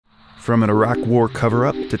From an Iraq war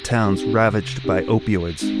cover-up to towns ravaged by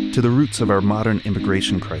opioids, to the roots of our modern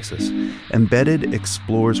immigration crisis, Embedded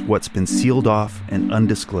explores what's been sealed off and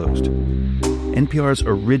undisclosed. NPR's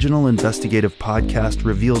original investigative podcast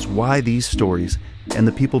reveals why these stories and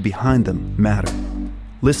the people behind them matter.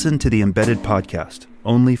 Listen to the Embedded podcast,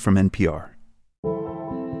 only from NPR.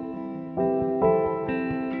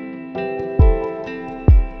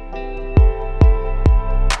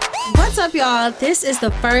 What's up, y'all? This is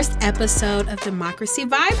the first episode of Democracy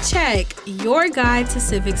Vibe Check, your guide to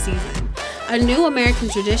civic season, a new American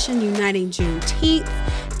tradition uniting Juneteenth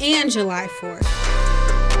and July 4th.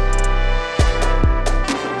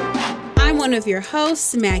 I'm one of your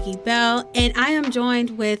hosts, Maggie Bell, and I am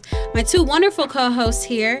joined with my two wonderful co-hosts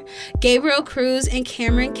here, Gabriel Cruz and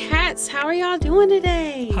Cameron Katz. How are y'all doing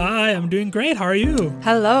today? Hi, I'm doing great. How are you?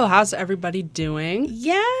 Hello, how's everybody doing?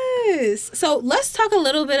 Yes. So let's talk a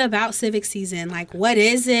little bit about civic season. Like, what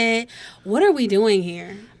is it? What are we doing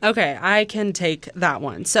here? Okay, I can take that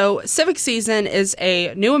one. So civic season is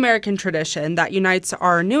a new American tradition that unites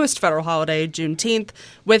our newest federal holiday, Juneteenth,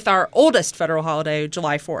 with our oldest federal holiday,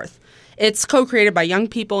 July 4th. It's co-created by young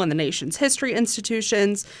people in the nation's history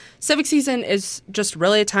institutions. Civic season is just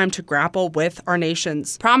really a time to grapple with our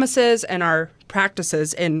nation's promises and our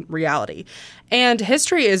practices in reality. And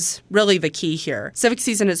history is really the key here. Civic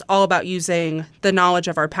season is all about using the knowledge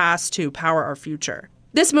of our past to power our future.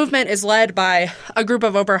 This movement is led by a group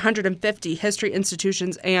of over 150 history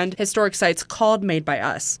institutions and historic sites called Made by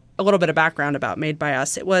Us. A little bit of background about Made by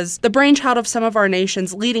Us. It was the brainchild of some of our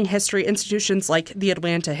nation's leading history institutions like the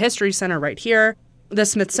Atlanta History Center right here, the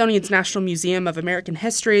Smithsonian's National Museum of American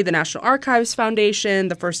History, the National Archives Foundation,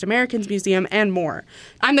 the First Americans Museum, and more.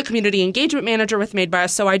 I'm the community engagement manager with Made by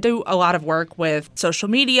Us, so I do a lot of work with social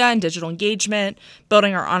media and digital engagement,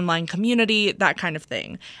 building our online community, that kind of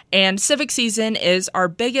thing. And Civic Season is our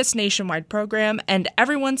biggest nationwide program, and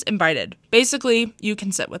everyone's invited. Basically, you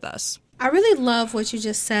can sit with us. I really love what you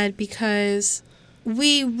just said because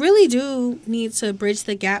we really do need to bridge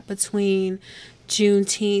the gap between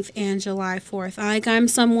Juneteenth and July 4th. I'm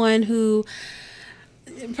someone who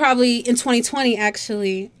probably in 2020,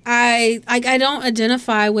 actually, I don't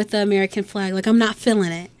identify with the American flag. Like, I'm not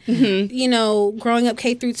feeling it. Mm-hmm. You know, growing up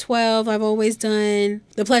K through 12, I've always done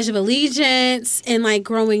the Pledge of Allegiance. And, like,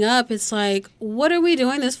 growing up, it's like, what are we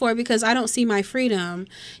doing this for? Because I don't see my freedom.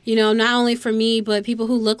 You know, not only for me, but people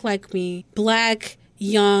who look like me, Black,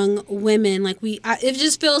 young women. Like, it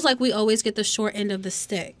just feels like we always get the short end of the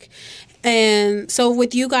stick. And so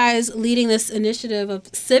with you guys leading this initiative of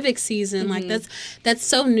civic season, mm-hmm. like that's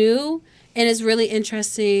so new and it's really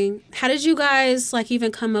interesting. How did you guys like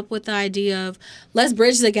even come up with the idea of let's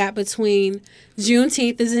bridge the gap between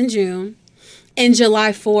Juneteenth is in June and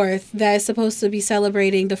July 4th that is supposed to be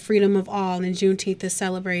celebrating the freedom of all, and Juneteenth is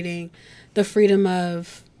celebrating the freedom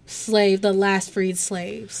of the last freed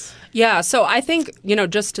slaves? Yeah, so I think,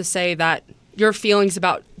 just to say that your feelings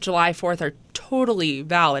about July 4th are totally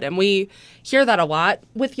valid. And we hear that a lot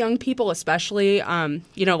with young people, especially,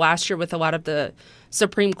 last year with a lot of the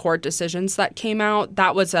Supreme Court decisions that came out.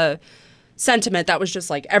 That was a sentiment that was just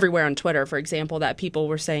like everywhere on Twitter, for example, that people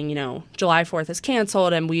were saying, July 4th is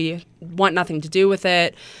canceled and we want nothing to do with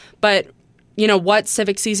it. But, what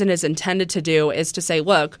civic season is intended to do is to say,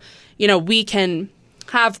 look, we can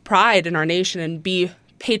have pride in our nation and be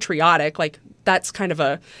patriotic. Like, that's kind of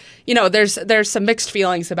a, there's some mixed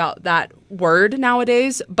feelings about that word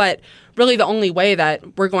nowadays, but really the only way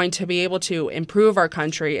that we're going to be able to improve our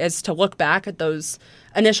country is to look back at those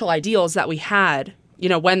initial ideals that we had,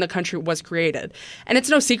 when the country was created. And it's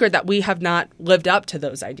no secret that we have not lived up to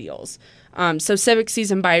those ideals. So civic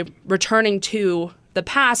season, by returning to the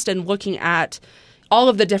past and looking at all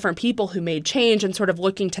of the different people who made change and sort of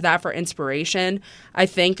looking to that for inspiration, I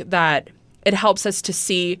think that it helps us to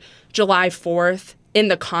see July 4th in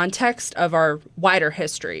the context of our wider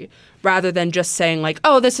history, rather than just saying like,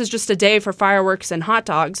 oh, this is just a day for fireworks and hot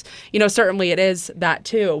dogs. Certainly it is that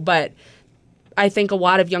too. But I think a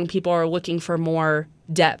lot of young people are looking for more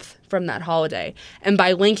depth from that holiday. And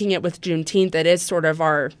by linking it with Juneteenth, it is sort of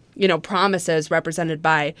our, promises represented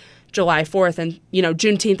by July 4th. And,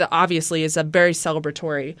 Juneteenth obviously is a very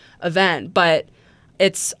celebratory event, but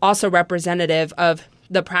it's also representative of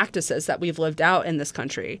the practices that we've lived out in this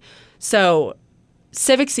country. So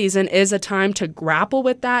civic season is a time to grapple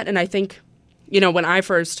with that. And I think, when I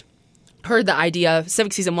first heard the idea,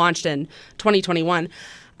 civic season launched in 2021,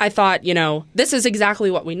 I thought, this is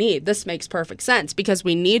exactly what we need. This makes perfect sense because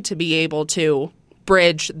we need to be able to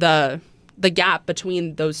bridge the gap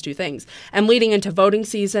between those two things. And leading into voting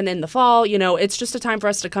season in the fall, it's just a time for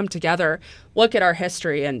us to come together, look at our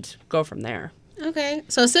history, and go from there. Okay.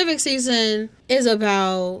 So civic season is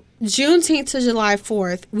about Juneteenth to July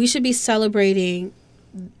 4th. We should be celebrating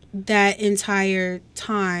that entire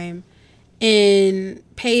time and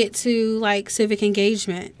pay it to like civic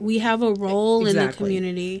engagement. We have a role in the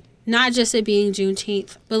community, not just it being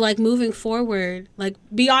Juneteenth, but like moving forward, like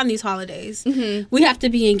beyond these holidays. We have to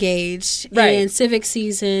be engaged. Right. And civic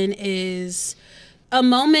season is a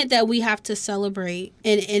moment that we have to celebrate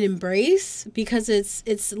and embrace because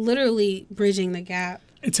it's literally bridging the gap.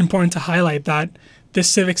 It's important to highlight that this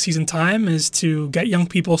civic season time is to get young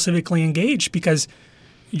people civically engaged, because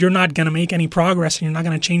you're not going to make any progress and you're not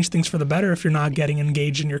going to change things for the better if you're not getting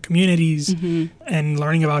engaged in your communities and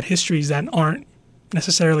learning about histories that aren't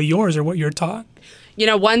necessarily yours or what you're taught. You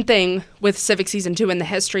know, one thing with Civic Season 2 and the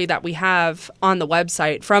history that we have on the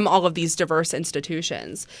website from all of these diverse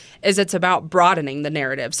institutions is it's about broadening the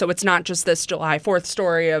narrative. So it's not just this July 4th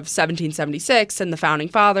story of 1776 and the Founding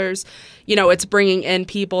Fathers. You know, it's bringing in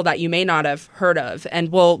people that you may not have heard of. And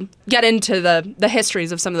we'll get into the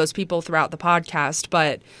histories of some of those people throughout the podcast.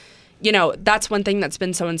 But, you know, that's one thing that's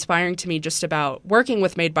been so inspiring to me just about working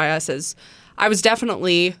with Made by Us is I was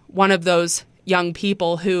definitely one of those young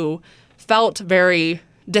people who felt very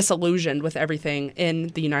disillusioned with everything in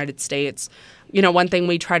the United States. You know, one thing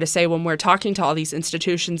we try to say when we're talking to all these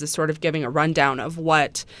institutions is sort of giving a rundown of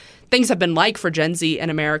what things have been like for Gen Z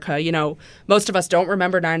in America. You know, most of us don't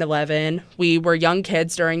remember 9/11. We were young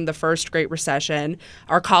kids during the first Great Recession.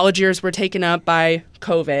 Our college years were taken up by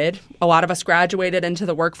COVID. A lot of us graduated into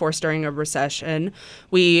the workforce during a recession.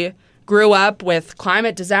 We grew up with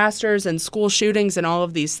climate disasters and school shootings and all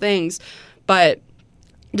of these things. But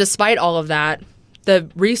despite all of that, the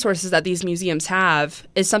resources that these museums have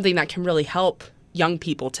is something that can really help young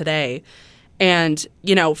people today. And,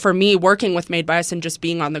 you know, for me, working with Made by Us and just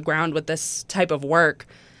being on the ground with this type of work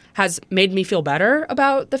has made me feel better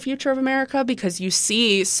about the future of America, because you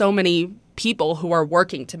see so many people who are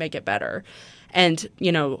working to make it better. And,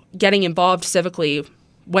 you know, getting involved civically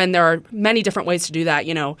when there are many different ways to do that.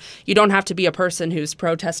 You know, you don't have to be a person who's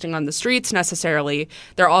protesting on the streets necessarily.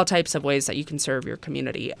 There are all types of ways that you can serve your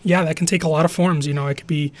community. Yeah, that can take a lot of forms. You know, it could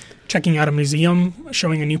be checking out a museum,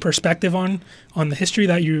 showing a new perspective on the history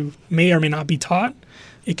that you may or may not be taught.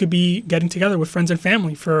 It could be getting together with friends and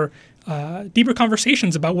family for deeper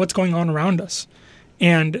conversations about what's going on around us.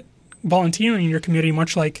 And volunteering in your community,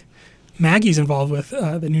 much like Maggie's involved with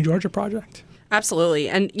the New Georgia Project. Absolutely.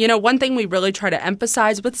 And, you know, one thing we really try to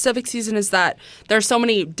emphasize with Civic Season is that there's so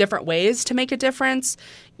many different ways to make a difference.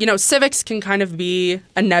 You know, civics can kind of be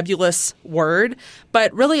a nebulous word,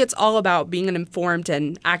 but really it's all about being an informed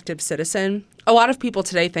and active citizen. A lot of people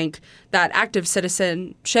today think that active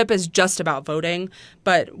citizenship is just about voting,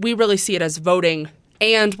 but we really see it as voting.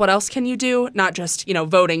 And what else can you do? Not just, you know,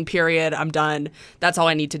 voting, period, I'm done. That's all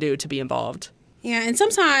I need to do to be involved. Yeah, and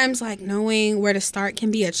sometimes, like, knowing where to start can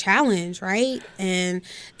be a challenge, right? And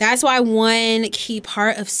that's why one key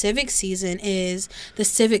part of Civic Season is the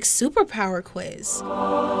Civic Superpower Quiz.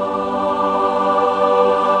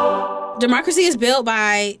 Democracy is built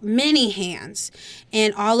by many hands,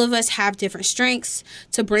 and all of us have different strengths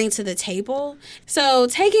to bring to the table. So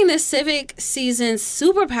taking the Civic Season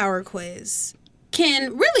Superpower Quiz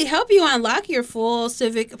can really help you unlock your full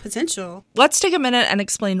civic potential. Let's take a minute and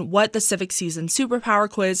explain what the Civic Season Superpower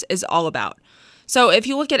Quiz is all about. So if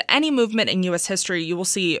you look at any movement in U.S. history, you will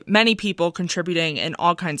see many people contributing in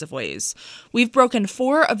all kinds of ways. We've broken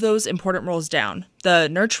 4 of those important roles down: the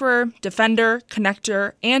nurturer, defender,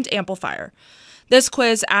 connector, and amplifier. This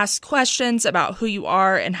quiz asks questions about who you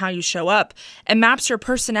are and how you show up, and maps your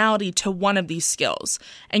personality to one of these skills,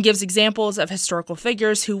 and gives examples of historical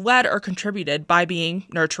figures who led or contributed by being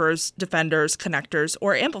nurturers, defenders, connectors,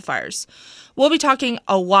 or amplifiers. We'll be talking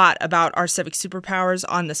a lot about our civic superpowers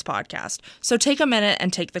on this podcast, so take a minute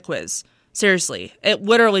and take the quiz. Seriously, it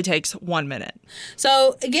literally takes 1 minute.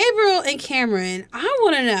 So, Gabriel and Cameron, I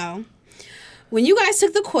want to know, when you guys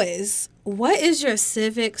took the quiz, what is your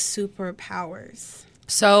civic superpowers?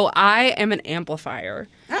 So I am an amplifier.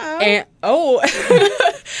 Uh-oh.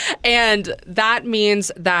 And that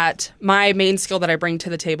means that my main skill that I bring to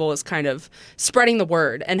the table is kind of spreading the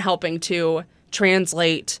word and helping to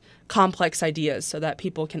translate complex ideas so that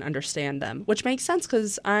people can understand them, which makes sense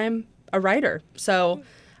because I'm a writer. So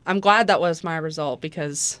I'm glad that was my result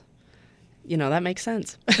because, you know, that makes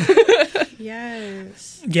sense.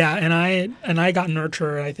 Yes. Yeah, and I got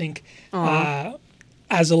nurturer. I think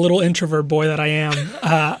as a little introvert boy that I am,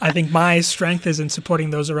 I think my strength is in supporting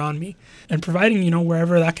those around me and providing, you know,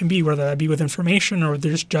 wherever that can be, whether that be with information or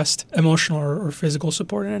there's just emotional or physical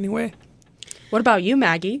support in any way. What about you,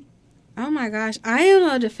 Maggie? Oh my gosh, I am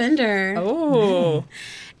a defender. Oh.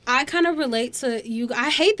 I kind of relate to you. I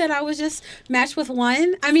hate that I was just matched with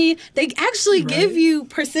one. I mean, they actually give you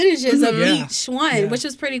percentages of each one, which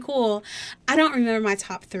is pretty cool. I don't remember my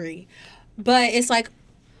top 3, but it's like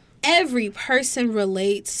every person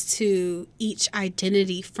relates to each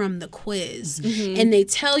identity from the quiz, and they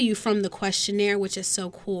tell you from the questionnaire, which is so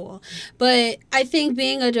cool. But I think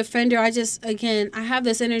being a defender, I have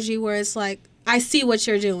this energy where it's like, I see what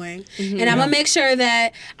you're doing, and I'm going to make sure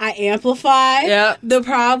that I amplify the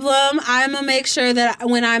problem. I'm going to make sure that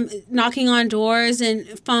when I'm knocking on doors and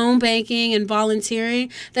phone banking and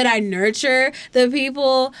volunteering, that I nurture the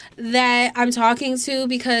people that I'm talking to,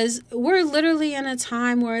 because we're literally in a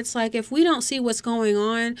time where it's like, if we don't see what's going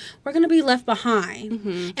on, we're going to be left behind.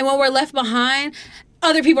 And when we're left behind,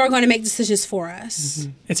 other people are going to make decisions for us.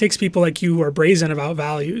 It takes people like you who are brazen about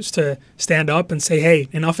values to stand up and say, hey,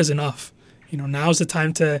 enough is enough. Now's the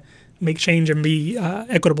time to make change and be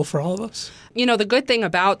equitable for all of us. The good thing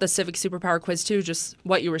about the Civic Superpower Quiz, too, just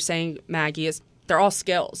what you were saying, Maggie, is they're all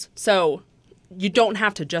skills. So you don't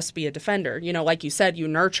have to just be a defender. Like you said, you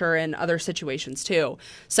nurture in other situations, too.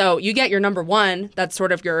 So you get your number 1. That's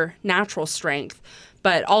sort of your natural strength.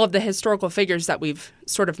 But all of the historical figures that we've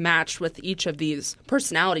sort of matched with each of these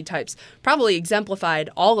personality types probably exemplified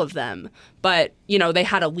all of them. But, they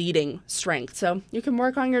had a leading strength. So you can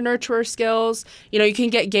work on your nurturer skills. You can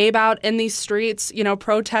get Gabe out in these streets,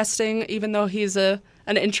 protesting, even though he's an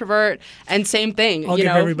introvert. And same thing. I'll give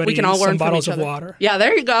everybody we can all learn some bottles from each of other. water. Yeah,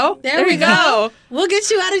 there you go. There we go. We'll get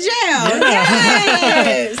you out of jail.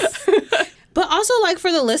 Yes. But also, like,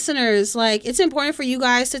 for the listeners, like, it's important for you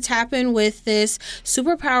guys to tap in with this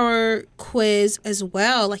superpower quiz as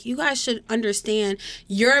well. Like, you guys should understand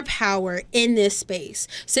your power in this space.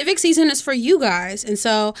 Civic season is for you guys. And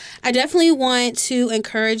so I definitely want to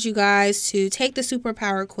encourage you guys to take the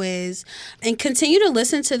superpower quiz and continue to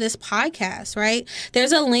listen to this podcast, right?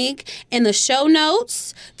 There's a link in the show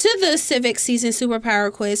notes to the Civic season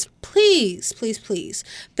superpower quiz. Please, please, please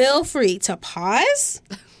feel free to pause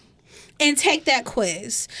and take that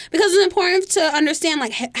quiz, because it's important to understand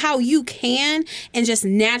like how you can and just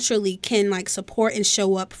naturally can like support and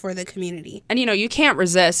show up for the community. And you can't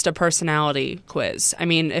resist a personality quiz. I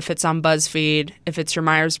mean, if it's on BuzzFeed, if it's your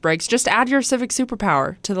Myers-Briggs, just add your Civic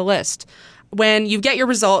Superpower to the list. When you get your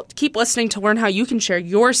result, keep listening to learn how you can share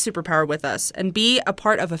your superpower with us and be a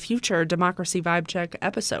part of a future Democracy Vibe Check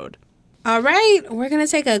episode. All right, we're going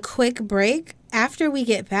to take a quick break. After we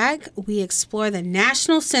get back, we explore the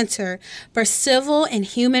National Center for Civil and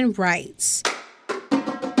Human Rights.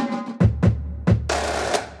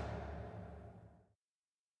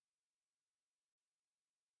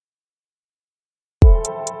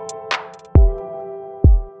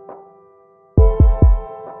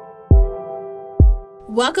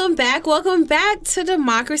 Welcome back to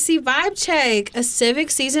Democracy Vibe Check, a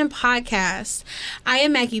Civic Season podcast. I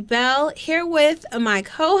am Maggie Bell, here with my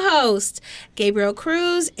co-host, Gabriel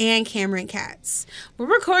Cruz and Cameron Katz. We're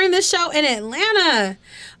recording this show in Atlanta,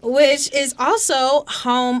 which is also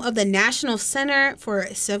home of the National Center for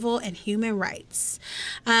Civil and Human Rights.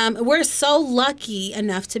 We're so lucky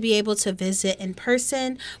enough to be able to visit in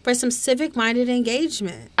person for some civic-minded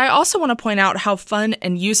engagement. I also want to point out how fun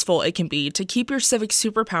and useful it can be to keep your civic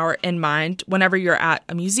superpower in mind whenever you're at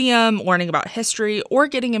a museum, learning about history, or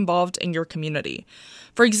getting involved in your community.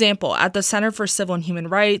 For example, at the Center for Civil and Human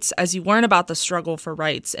Rights, as you learn about the struggle for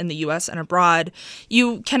rights in the U.S. and abroad,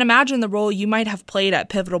 you can imagine the role you might have played at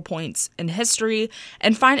pivotal points in history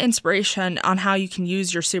and find inspiration on how you can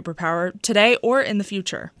use your superpower today or in the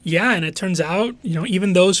future. Yeah, and it turns out,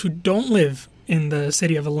 even those who don't live in the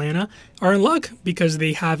city of Atlanta are in luck because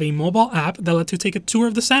they have a mobile app that lets you take a tour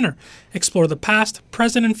of the center, explore the past,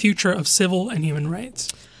 present, and future of civil and human rights.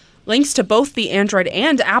 Links to both the Android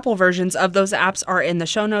and Apple versions of those apps are in the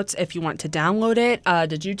show notes if you want to download it.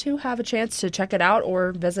 Did you two have a chance to check it out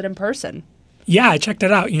or visit in person? Yeah, I checked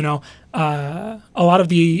it out. A lot of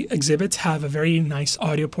the exhibits have a very nice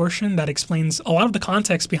audio portion that explains a lot of the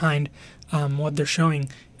context behind what they're showing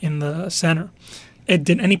in the center.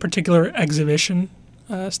 Did any particular exhibition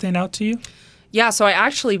stand out to you? Yeah, so I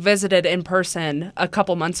actually visited in person a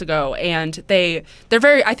couple months ago, and they're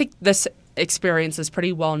very, I think this experience is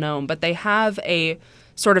pretty well known, but they have a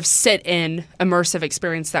sort of sit-in immersive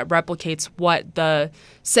experience that replicates what the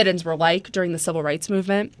sit-ins were like during the civil rights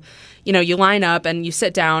movement. You line up and you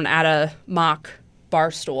sit down at a mock bar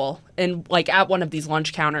stool and like at one of these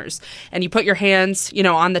lunch counters, and you put your hands,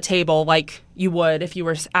 on the table like you would if you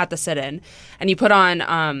were at the sit-in, and you put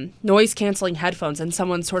on noise-canceling headphones, and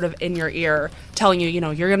someone's sort of in your ear telling you,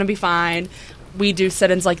 you're going to be fine. We do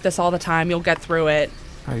sit-ins like this all the time. You'll get through it.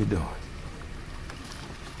 How you doing?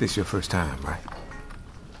 This your first time, right?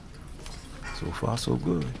 So far, so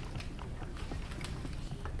good.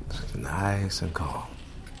 Just nice and calm.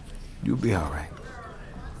 You'll be all right.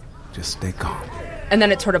 Just stay calm. And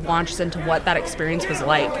then it sort of launches into what that experience was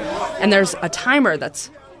like. And there's a timer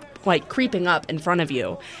that's like creeping up in front of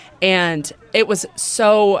you. And it was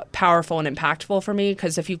so powerful and impactful for me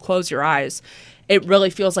because if you close your eyes, it really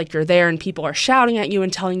feels like you're there and people are shouting at you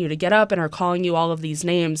and telling you to get up and are calling you all of these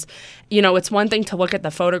names. You know, it's one thing to look at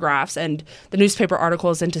the photographs and the newspaper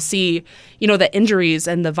articles and to see, you know, the injuries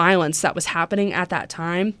and the violence that was happening at that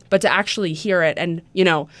time, but to actually hear it. And, you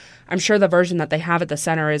know, I'm sure the version that they have at the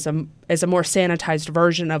center is a more sanitized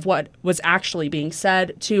version of what was actually being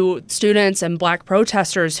said to students and Black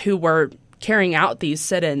protesters who were carrying out these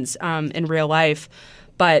sit-ins in real life.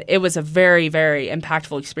 But it was a very, very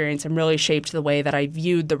impactful experience and really shaped the way that I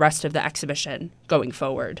viewed the rest of the exhibition going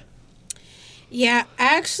forward. Yeah,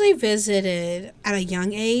 I actually visited at a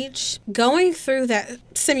young age. Going through that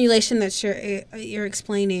simulation that you're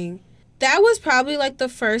explaining, that was probably like the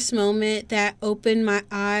first moment that opened my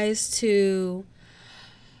eyes to,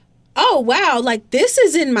 oh, wow, like this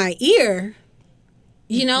is in my ear.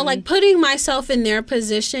 You know, like putting myself in their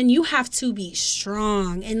position, you have to be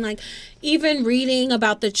strong. And like even reading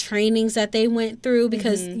about the trainings that they went through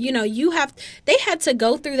because, you know, they had to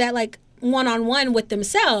go through that like one-on-one with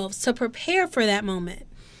themselves to prepare for that moment.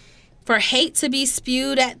 For hate to be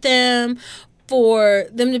spewed at them, for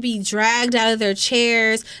them to be dragged out of their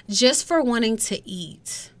chairs just for wanting to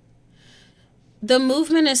eat. The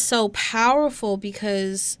movement is so powerful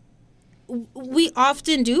because we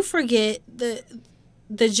often do forget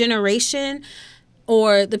the generation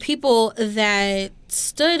or the people that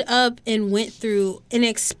stood up and went through and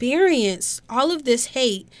experienced all of this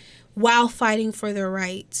hate while fighting for their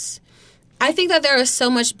rights. I think that there is so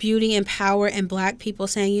much beauty and power in Black people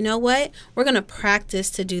saying, you know what, we're going to practice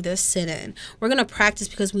to do this sit-in. We're going to practice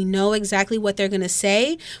because we know exactly what they're going to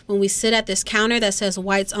say when we sit at this counter that says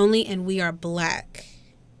whites only and we are Black.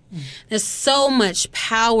 There's so much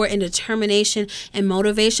power and determination and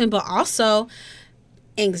motivation, but also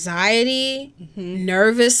anxiety,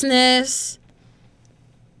 nervousness.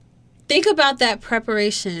 Think about that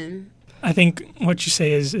preparation. I think what you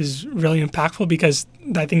say is really impactful because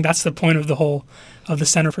I think that's the point of the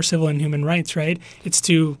Center for Civil and Human Rights, right? It's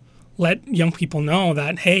to let young people know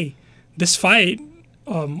that, hey, this fight,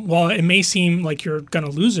 while it may seem like you're going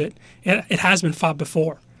to lose it, it has been fought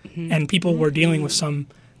before. And people were dealing with some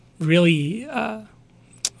really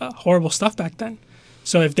horrible stuff back then.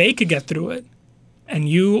 So if they could get through it, and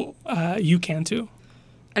you can too.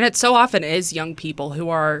 And it so often is young people who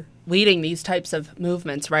are leading these types of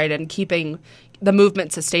movements, right, and keeping the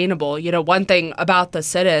movement sustainable. You know, one thing about the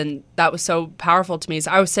sit-in that was so powerful to me is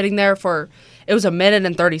I was sitting there it was 1 minute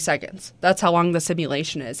and 30 seconds. That's how long the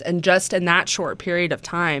simulation is. And just in that short period of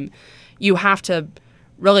time, you have to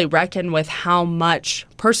really reckon with how much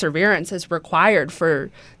perseverance is required for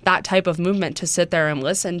that type of movement to sit there and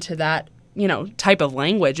listen to that, you know, type of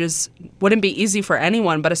language wouldn't be easy for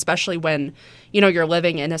anyone, but especially when, you know, you're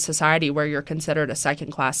living in a society where you're considered a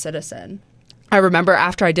second-class citizen. I remember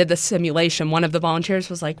after I did the simulation, one of the volunteers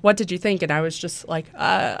was like, "What did you think?" And I was just like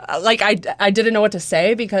I didn't know what to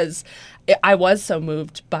say because I was so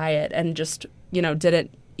moved by it and just, you know,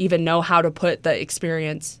 didn't even know how to put the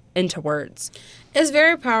experience into words. It's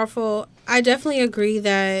very powerful. I definitely agree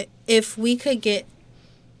that if we could get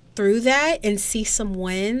through that and see some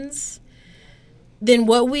wins, then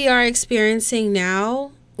what we are experiencing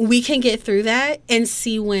now, we can get through that and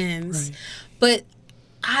see wins. Right. But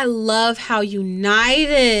I love how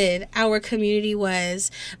united our community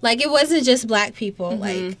was. Like, it wasn't just Black people.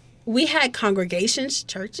 Like, we had congregations,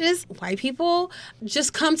 churches, white people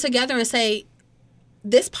just come together and say,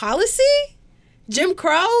 this policy, Jim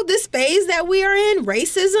Crow, this phase that we are in,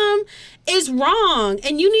 racism, is wrong.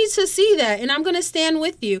 And you need to see that. And I'm going to stand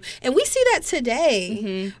with you. And we see that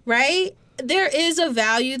today, right? There is a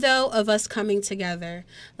value, though, of us coming together.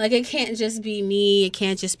 Like, it can't just be me. It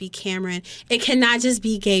can't just be Cameron. It cannot just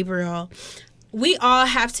be Gabriel. We all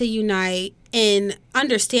have to unite and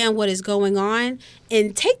understand what is going on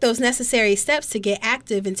and take those necessary steps to get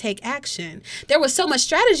active and take action. There was so much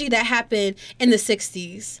strategy that happened in the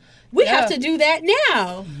 60s. We have to do that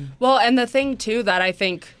now. Well, and the thing, too, that I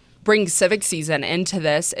think brings Civic Season into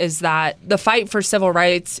this is that the fight for civil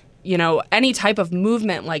rights, you know, any type of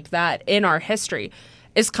movement like that in our history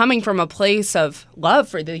is coming from a place of love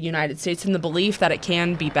for the United States and the belief that it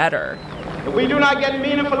can be better. If we do not get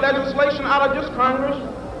meaningful legislation out of this Congress,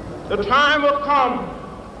 the time will come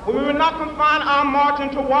when we will not confine our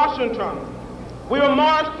marching to Washington. We will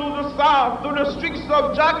march through the South, through the streets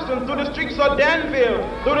of Jackson, through the streets of Danville,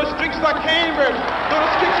 through the streets of Cambridge, through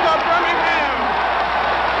the streets of Birmingham,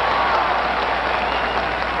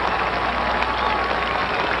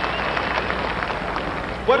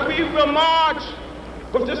 that we will march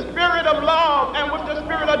with the spirit of love and with the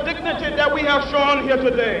spirit of dignity that we have shown here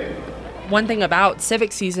today. One thing about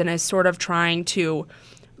Civic Season is sort of trying to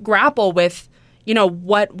grapple with,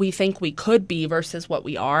 what we think we could be versus what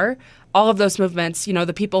we are. All of those movements,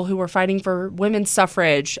 the people who were fighting for women's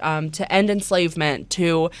suffrage, to end enslavement,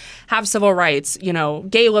 to have civil rights,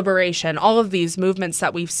 gay liberation, all of these movements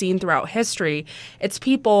that we've seen throughout history, it's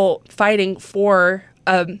people fighting for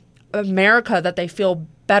America that they feel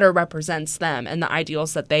better represents them and the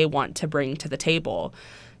ideals that they want to bring to the table.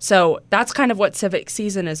 So that's kind of what Civic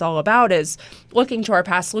Season is all about, is looking to our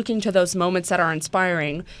past, looking to those moments that are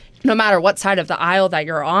inspiring, no matter what side of the aisle that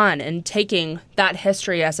you're on, and taking that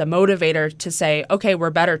history as a motivator to say, okay, we're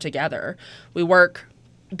better together. We work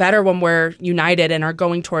better when we're united and are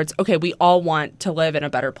going towards, okay, we all want to live in a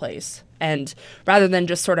better place. And rather than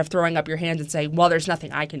just sort of throwing up your hands and saying, well, there's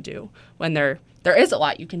nothing I can do, when there is a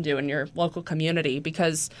lot you can do in your local community.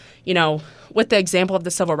 Because, with the example of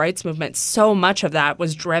the civil rights movement, so much of that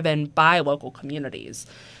was driven by local communities.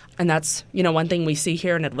 And that's, one thing we see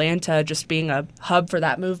here in Atlanta, just being a hub for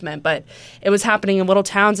that movement. But it was happening in little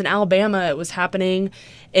towns in Alabama. It was happening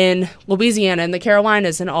in Louisiana and the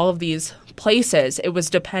Carolinas and all of these places. It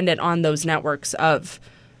was dependent on those networks of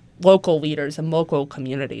local leaders and local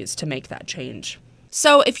communities to make that change.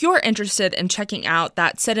 So if you're interested in checking out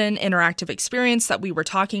that sit-in interactive experience that we were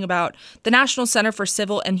talking about, the National Center for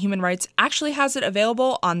Civil and Human Rights actually has it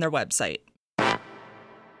available on their website.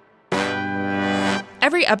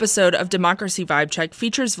 Every episode of Democracy Vibe Check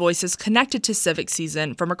features voices connected to Civic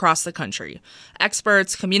Season from across the country,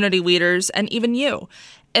 experts, community leaders, and even you.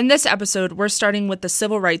 In this episode, we're starting with the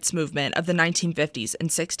civil rights movement of the 1950s and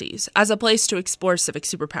 60s as a place to explore civic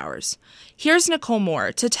superpowers. Here's Nicole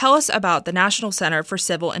Moore to tell us about the National Center for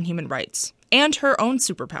Civil and Human Rights and her own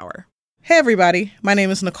superpower. Hey everybody, my name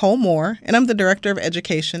is Nicole Moore, and I'm the Director of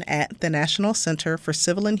Education at the National Center for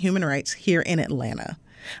Civil and Human Rights here in Atlanta.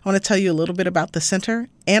 I want to tell you a little bit about the center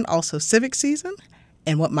and also Civic Season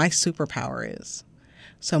and what my superpower is.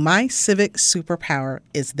 So my civic superpower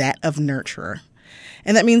is that of nurturer.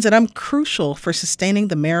 And that means that I'm crucial for sustaining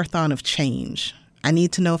the marathon of change. I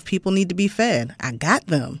need to know if people need to be fed. I got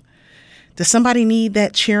them. Does somebody need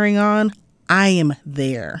that cheering on? I am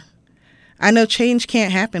there. I know change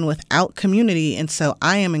can't happen without community, and so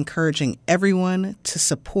I am encouraging everyone to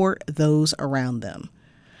support those around them.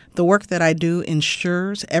 The work that I do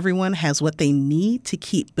ensures everyone has what they need to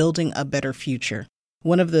keep building a better future.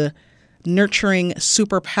 One of the nurturing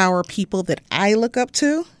superpower people that I look up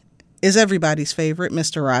to is everybody's favorite,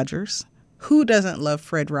 Mr. Rogers. Who doesn't love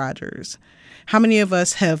Fred Rogers? How many of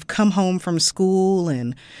us have come home from school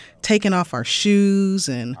and taken off our shoes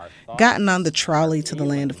and gotten on the trolley to the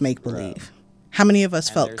land of make-believe? How many of us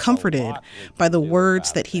felt comforted by the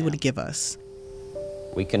words that he would give us?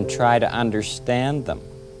 We can try to understand them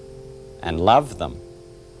and love them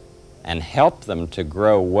and help them to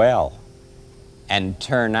grow well and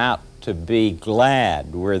turn out to be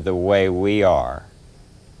glad we're the way we are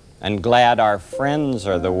and glad our friends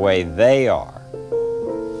are the way they are.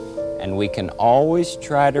 And we can always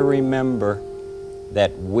try to remember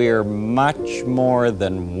that we're much more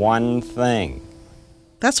than one thing.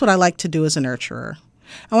 That's what I like to do as a nurturer.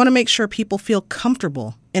 I want to make sure people feel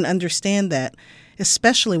comfortable and understand that,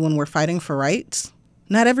 especially when we're fighting for rights,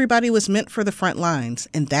 not everybody was meant for the front lines,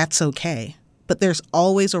 and that's okay. But there's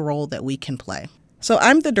always a role that we can play. So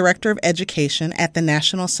I'm the Director of Education at the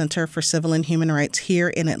National Center for Civil and Human Rights here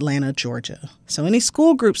in Atlanta, Georgia. So any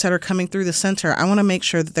school groups that are coming through the center, I want to make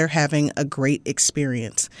sure that they're having a great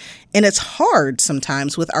experience. And it's hard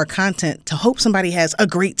sometimes with our content to hope somebody has a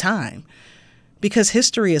great time because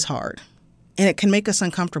history is hard and it can make us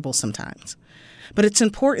uncomfortable sometimes. But it's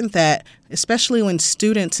important that, especially when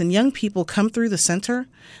students and young people come through the center,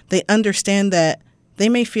 they understand that they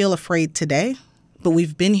may feel afraid today, but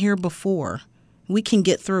we've been here before. We can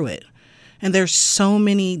get through it. And there's so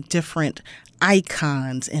many different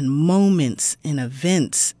icons and moments and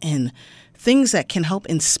events and things that can help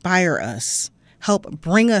inspire us, help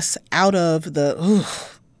bring us out of the,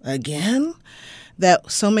 again,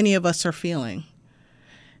 that so many of us are feeling.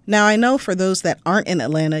 Now, I know for those that aren't in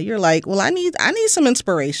Atlanta, you're like, well, I need some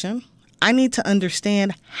inspiration. I need to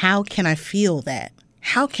understand, how can I feel that?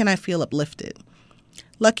 How can I feel uplifted?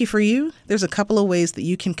 Lucky for you, there's a couple of ways that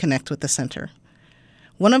you can connect with the center.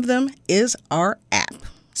 One of them is our app.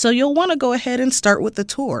 So you'll want to go ahead and start with the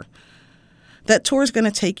tour. That tour is going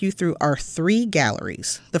to take you through our 3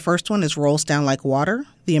 galleries. The first one is Rolls Down Like Water,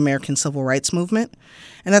 the American Civil Rights Movement.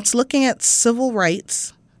 And that's looking at civil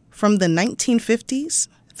rights from the 1950s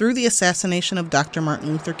through the assassination of Dr. Martin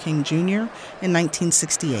Luther King Jr. in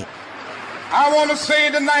 1968. I want to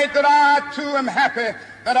say tonight that I too am happy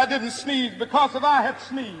that I didn't sneeze, because if I had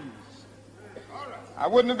sneezed, I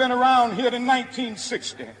wouldn't have been around here in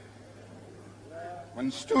 1960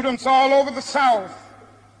 when students all over the South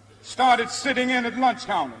started sitting in at lunch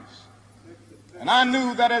counters. And I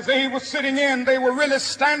knew that as they were sitting in, they were really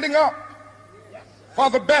standing up for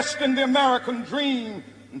the best in the American dream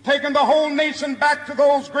and taking the whole nation back to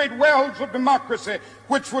those great wells of democracy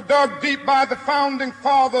which were dug deep by the founding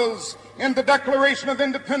fathers in the Declaration of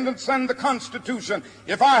Independence and the Constitution.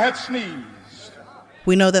 If I had sneezed.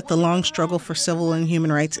 We know that the long struggle for civil and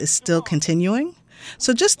human rights is still continuing.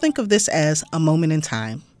 So just think of this as a moment in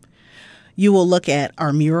time. You will look at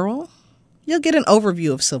our mural. You'll get an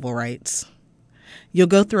overview of civil rights. You'll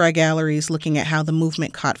go through our galleries looking at how the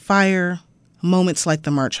movement caught fire, moments like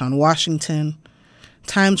the March on Washington,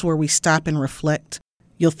 times where we stop and reflect.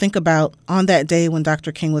 You'll think about on that day when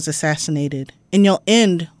Dr. King was assassinated, and you'll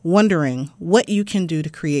end wondering what you can do to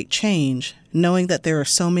create change, knowing that there are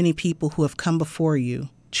so many people who have come before you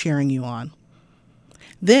cheering you on.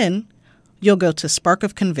 Then you'll go to Spark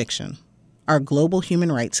of Conviction, our global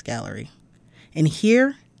human rights gallery. And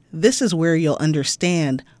here, this is where you'll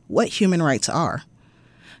understand what human rights are.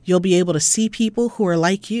 You'll be able to see people who are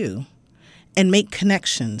like you and make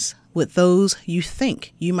connections with those you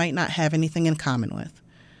think you might not have anything in common with.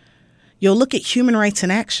 You'll look at human rights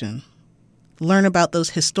in action, learn about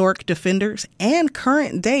those historic defenders and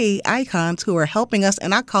current day icons who are helping us,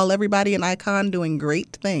 and I call everybody an icon, doing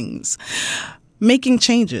great things, making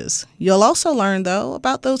changes. You'll also learn, though,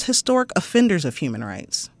 about those historic offenders of human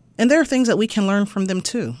rights. And there are things that we can learn from them,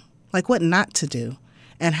 too, like what not to do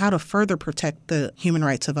and how to further protect the human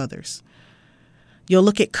rights of others. You'll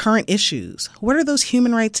look at current issues. What are those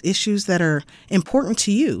human rights issues that are important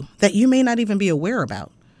to you that you may not even be aware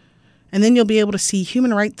about? And then you'll be able to see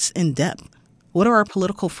human rights in depth. What are our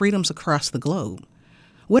political freedoms across the globe?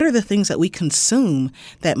 What are the things that we consume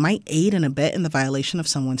that might aid and abet in the violation of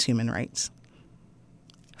someone's human rights?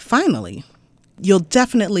 Finally, you'll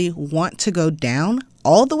definitely want to go down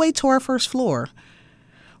all the way to our first floor,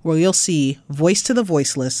 where you'll see Voice to the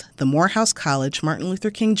Voiceless, the Morehouse College Martin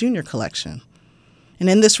Luther King Jr. collection. And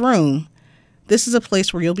in this room, this is a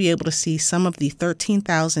place where you'll be able to see some of the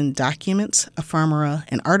 13,000 documents, ephemera,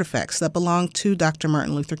 and artifacts that belong to Dr.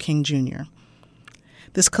 Martin Luther King Jr.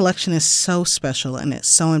 This collection is so special and it's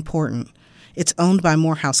so important. It's owned by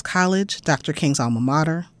Morehouse College, Dr. King's alma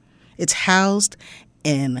mater. It's housed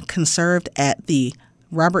and conserved at the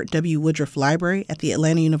Robert W. Woodruff Library at the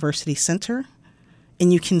Atlanta University Center.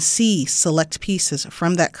 And you can see select pieces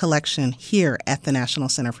from that collection here at the National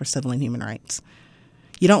Center for Civil and Human Rights.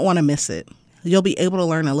 You don't want to miss it. You'll be able to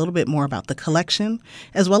learn a little bit more about the collection,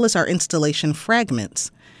 as well as our installation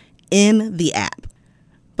fragments in the app.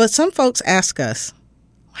 But some folks ask us,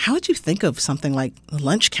 how would you think of something like the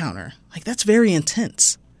lunch counter? Like, that's very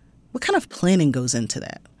intense. What kind of planning goes into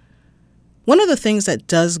that? One of the things that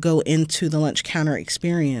does go into the lunch counter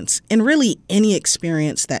experience, and really any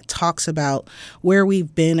experience that talks about where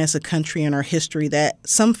we've been as a country in our history that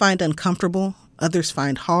some find uncomfortable, others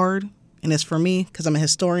find hard, and as for me, because I'm a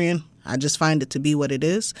historian, I just find it to be what it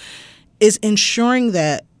is ensuring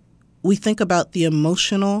that we think about the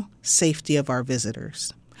emotional safety of our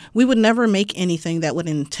visitors. We would never make anything that would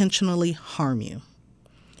intentionally harm you.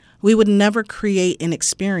 We would never create an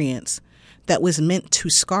experience that was meant to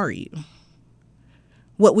scar you.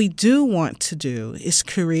 What we do want to do is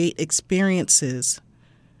create experiences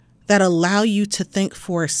that allow you to think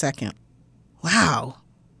for a second, wow,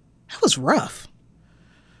 that was rough.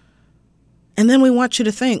 And then we want you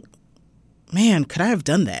to think, man, could I have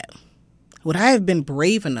done that? Would I have been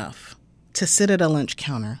brave enough to sit at a lunch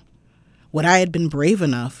counter? Would I have been brave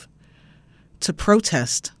enough to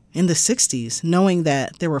protest in the 60s, knowing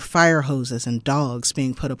that there were fire hoses and dogs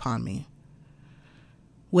being put upon me?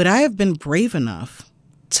 Would I have been brave enough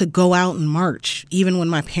to go out and march, even when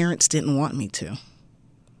my parents didn't want me to?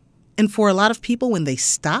 And for a lot of people, when they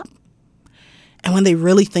stop and when they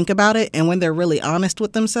really think about it and when they're really honest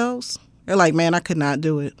with themselves, they're like, man, I could not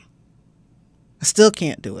do it. I still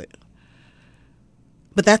can't do it.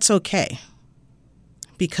 But that's okay,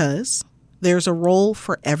 because there's a role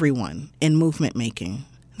for everyone in movement making.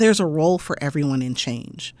 There's a role for everyone in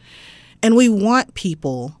change. And we want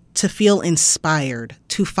people to feel inspired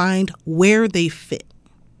to find where they fit.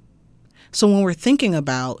 So when we're thinking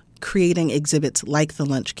about creating exhibits like the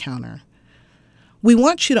lunch counter, we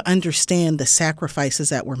want you to understand the sacrifices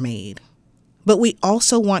that were made. But we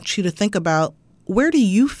also want you to think about, where do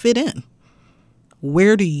you fit in?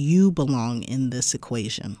 Where do you belong in this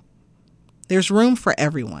equation? There's room for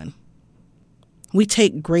everyone. We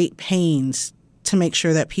take great pains to make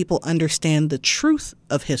sure that people understand the truth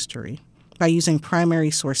of history by using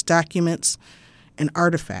primary source documents and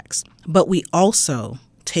artifacts. But we also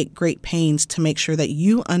take great pains to make sure that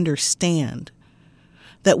you understand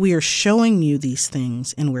that we are showing you these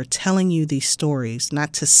things and we're telling you these stories,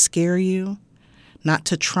 not to scare you, not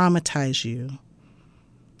to traumatize you,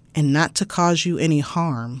 and not to cause you any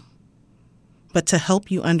harm, but to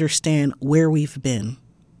help you understand where we've been,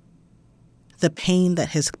 the pain that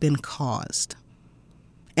has been caused,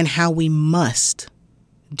 and how we must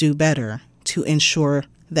do better to ensure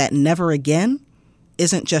that never again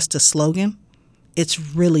isn't just a slogan. It's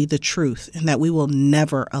really the truth, and that we will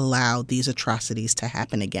never allow these atrocities to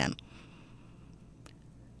happen again.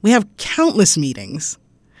 We have countless meetings.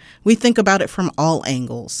 We think about it from all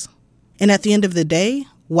angles. And at the end of the day,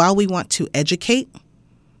 while we want to educate,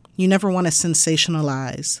 you never want to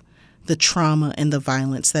sensationalize the trauma and the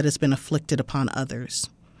violence that has been inflicted upon others.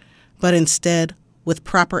 But instead, with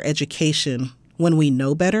proper education, when we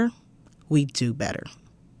know better, we do better.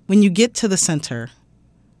 When you get to the center,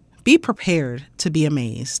 be prepared to be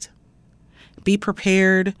amazed. Be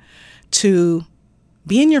prepared to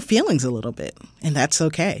be in your feelings a little bit, and that's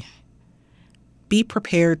okay. Be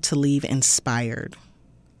prepared to leave inspired.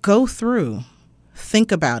 Go through,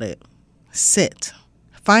 think about it, sit,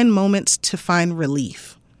 find moments to find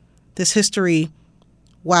relief. This history,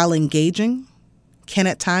 while engaging, can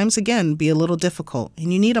at times, again, be a little difficult,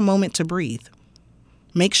 and you need a moment to breathe.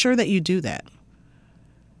 Make sure that you do that.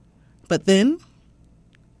 But then,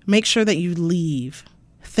 make sure that you leave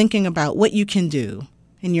thinking about what you can do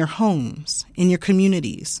in your homes, in your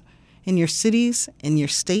communities, in your cities, in your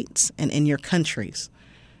states, and in your countries.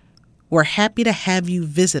 We're happy to have you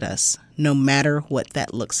visit us, no matter what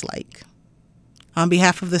that looks like. On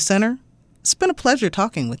behalf of the Center, it's been a pleasure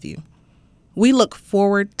talking with you. We look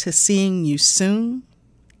forward to seeing you soon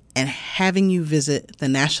and having you visit the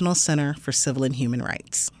National Center for Civil and Human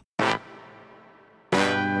Rights.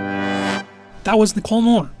 That was Nicole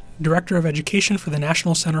Moore, Director of Education for the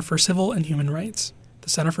National Center for Civil and Human Rights. The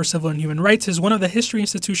Center for Civil and Human Rights is one of the history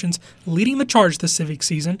institutions leading the charge this civic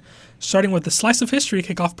season, starting with the Slice of History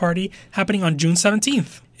kickoff party happening on June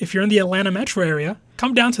 17th. If you're in the Atlanta metro area,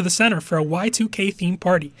 come down to the center for a Y2K themed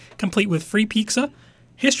party, complete with free pizza,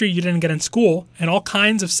 history you didn't get in school, and all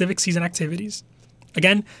kinds of civic season activities.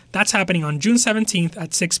 Again, that's happening on June 17th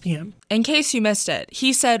at 6 p.m. In case you missed it,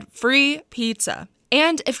 he said free pizza.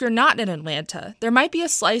 And if you're not in Atlanta, there might be a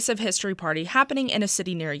Slice of History party happening in a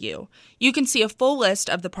city near you. You can see a full list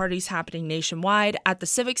of the parties happening nationwide at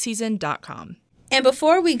thecivicseason.com. And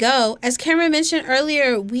before we go, as Cameron mentioned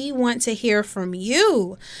earlier, we want to hear from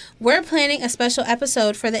you. We're planning a special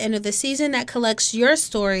episode for the end of the season that collects your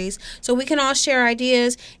stories so we can all share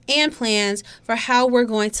ideas and plans for how we're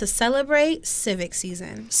going to celebrate Civic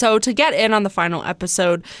Season. So to get in on the final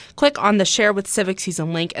episode, click on the Share with Civic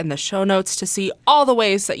Season link in the show notes to see all the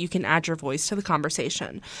ways that you can add your voice to the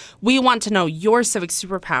conversation. We want to know your civic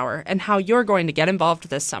superpower and how you're going to get involved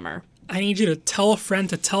this summer. I need you to tell a friend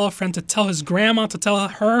to tell a friend to tell his grandma to tell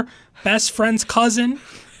her best friend's cousin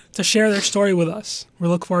to share their story with us. We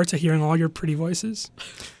look forward to hearing all your pretty voices.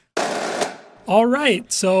 All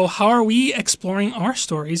right, so how are we exploring our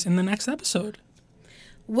stories in the next episode?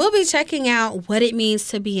 We'll be checking out what it means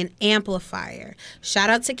to be an amplifier. Shout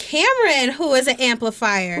out to Cameron, who is an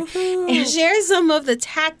amplifier, and share some of the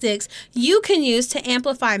tactics you can use to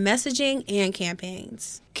amplify messaging and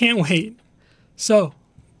campaigns. Can't wait. So,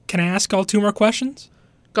 can I ask all 2 more questions?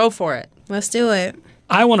 Go for it. Let's do it.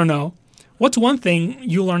 I want to know, what's one thing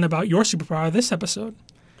you learned about your superpower this episode?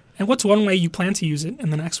 And what's one way you plan to use it in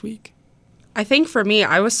the next week? I think for me,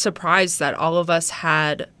 I was surprised that all of us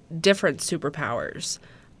had different superpowers.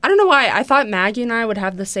 I don't know why. I thought Maggie and I would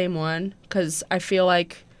have the same one because I feel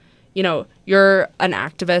like, you know, you're an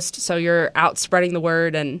activist, so you're out spreading the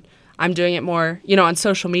word, and I'm doing it more, you know, on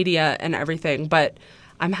social media and everything. But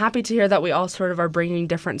I'm happy to hear that we all sort of are bringing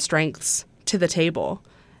different strengths to the table.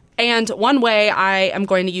 And one way I am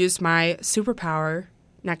going to use my superpower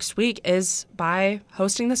next week is by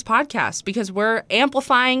hosting this podcast because we're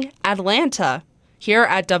amplifying Atlanta here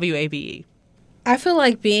at WABE. I feel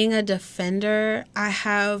like being a defender, I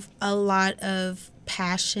have a lot of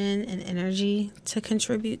passion and energy to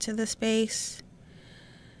contribute to the space.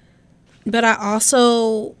 But I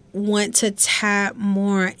also want to tap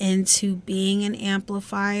more into being an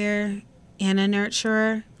amplifier and a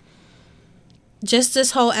nurturer. Just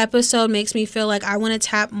this whole episode makes me feel like I want to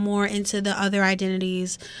tap more into the other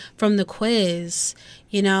identities from the quiz,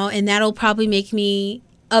 you know, and that'll probably make me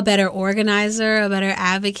a better organizer, a better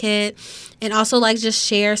advocate, and also like just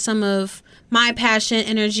share some of my passion,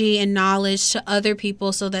 energy, and knowledge to other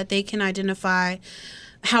people so that they can identify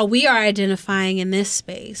how we are identifying in this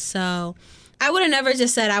space. So I would have never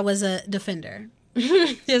just said I was a defender,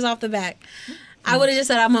 just off the bat. I would have just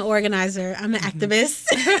said I'm an organizer. I'm an activist.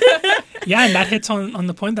 Yeah, and that hits on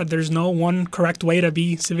the point that there's no one correct way to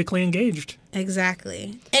be civically engaged.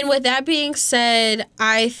 Exactly. And with that being said,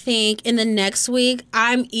 I think in the next week,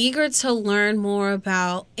 I'm eager to learn more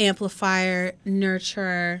about amplifier,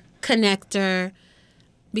 nurturer, connector,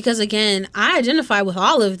 because again, I identify with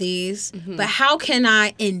all of these, but how can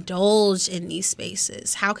I indulge in these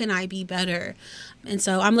spaces? How can I be better? And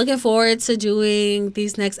so I'm looking forward to doing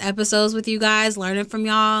these next episodes with you guys, learning from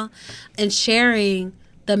y'all, and sharing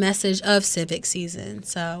the message of Civic Season.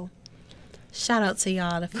 So shout out to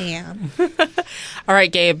y'all, the fam. All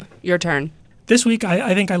right, Gabe, your turn. This week,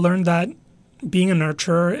 I think I learned that being a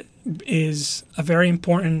nurturer is a very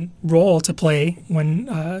important role to play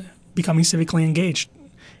when becoming civically engaged.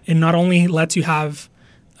 It not only lets you have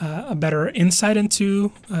a better insight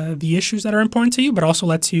into the issues that are important to you, but also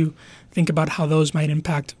lets you think about how those might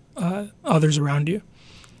impact others around you.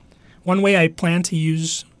 One way I plan to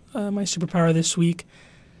use my superpower this week,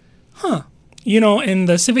 in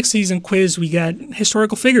the Civic Season quiz, we get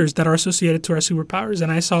historical figures that are associated to our superpowers,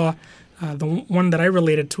 and I saw the one that I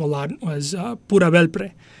related to a lot was Pura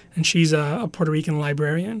Belpre, and she's a Puerto Rican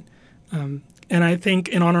librarian. And I think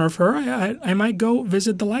in honor of her, I might go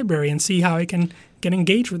visit the library and see how I can get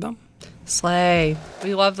engaged with them. Slay.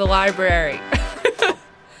 We love the library.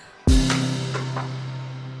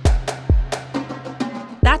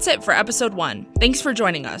 That's it for episode 1. Thanks for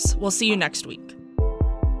joining us. We'll see you next week.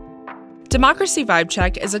 Democracy Vibe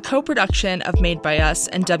Check is a co-production of Made by Us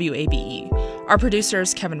and WABE. Our producer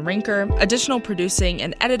is Kevin Rinker, additional producing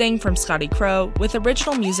and editing from Scotty Crow, with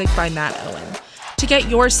original music by Matt Owen. To get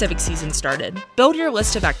your Civic Season started, build your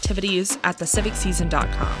list of activities at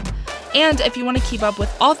thecivicseason.com. And if you want to keep up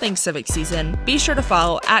with all things Civic Season, be sure to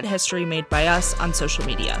follow @HistoryMadeByUs on social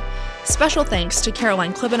media. Special thanks to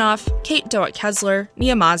Caroline Klibanoff, Kate Doak-Kessler,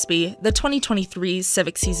 Nia Mosby, the 2023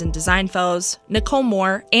 Civic Season Design Fellows, Nicole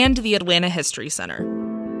Moore, and the Atlanta History Center.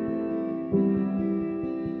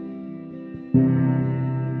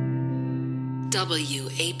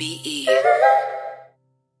 WABE.